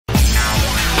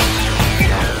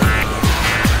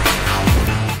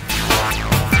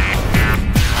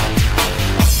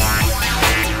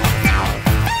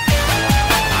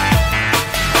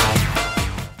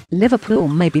Liverpool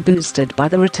may be boosted by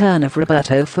the return of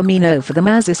Roberto Firmino for the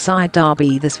Merseyside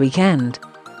derby this weekend.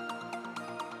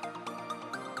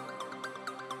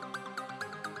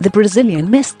 The Brazilian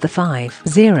missed the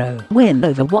 5-0 win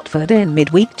over Watford in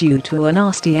midweek due to a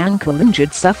nasty ankle injury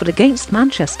suffered against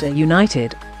Manchester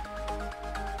United.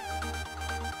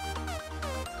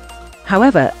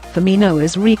 However, Firmino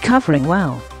is recovering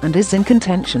well and is in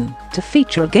contention to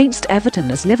feature against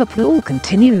Everton as Liverpool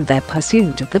continue their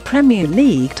pursuit of the Premier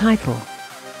League title.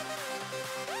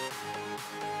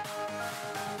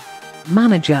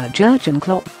 Manager Jurgen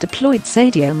Klopp deployed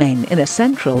Sadio Mane in a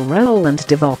central role and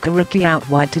Divock Origi out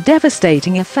wide to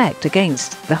devastating effect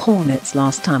against the Hornets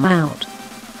last time out.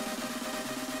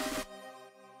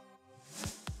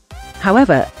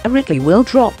 However, Origi will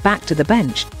drop back to the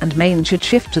bench and Mane should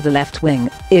shift to the left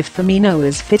wing if Firmino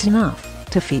is fit enough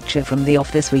to feature from the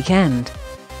off this weekend.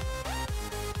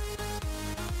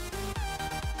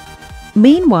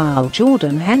 Meanwhile,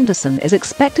 Jordan Henderson is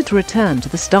expected to return to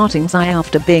the starting side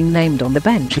after being named on the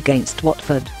bench against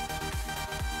Watford.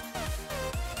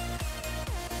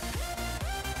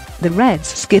 The Reds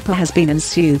skipper has been in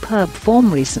superb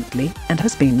form recently and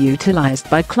has been utilised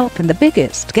by Klopp in the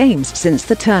biggest games since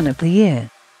the turn of the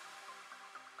year.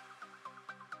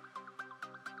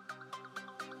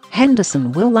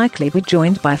 Henderson will likely be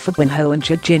joined by Fabinho and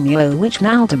Georginio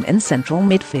Wijnaldum in central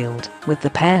midfield, with the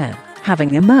pair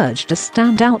having emerged as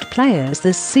standout players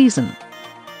this season.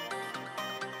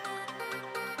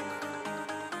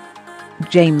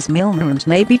 Milner and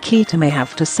Naby Keita may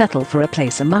have to settle for a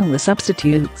place among the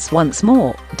substitutes once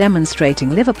more, demonstrating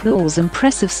Liverpool's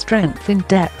impressive strength in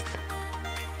depth.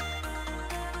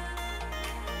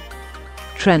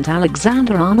 Trent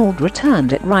Alexander-Arnold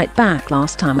returned at right back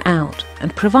last time out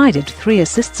and provided 3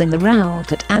 assists in the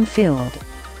rout at Anfield.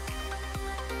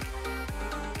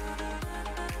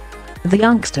 The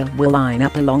youngster will line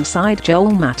up alongside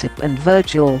Joel Matip and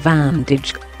Virgil van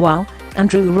Dijk, while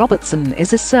Andrew Robertson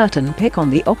is a certain pick on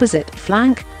the opposite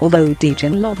flank, although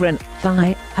Dejan Lovren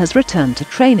has returned to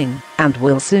training and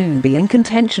will soon be in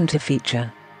contention to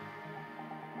feature.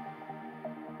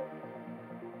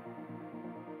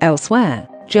 Elsewhere,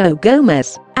 Joe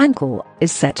Gomez's ankle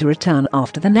is set to return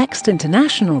after the next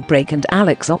international break and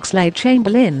Alex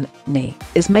Oxlade-Chamberlain knee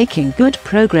is making good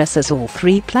progress as all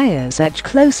 3 players edge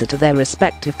closer to their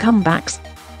respective comebacks.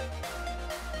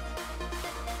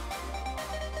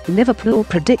 Liverpool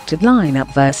predicted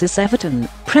lineup versus Everton,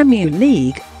 Premier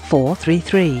League,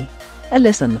 4-3-3.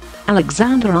 Alisson,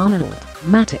 Alexander-Arnold,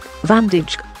 Matip, Van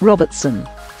Dijk, Robertson,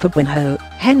 Fabinho,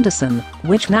 Henderson,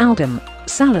 Wijnaldum,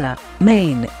 Salah,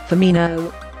 Mane,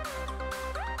 Firmino,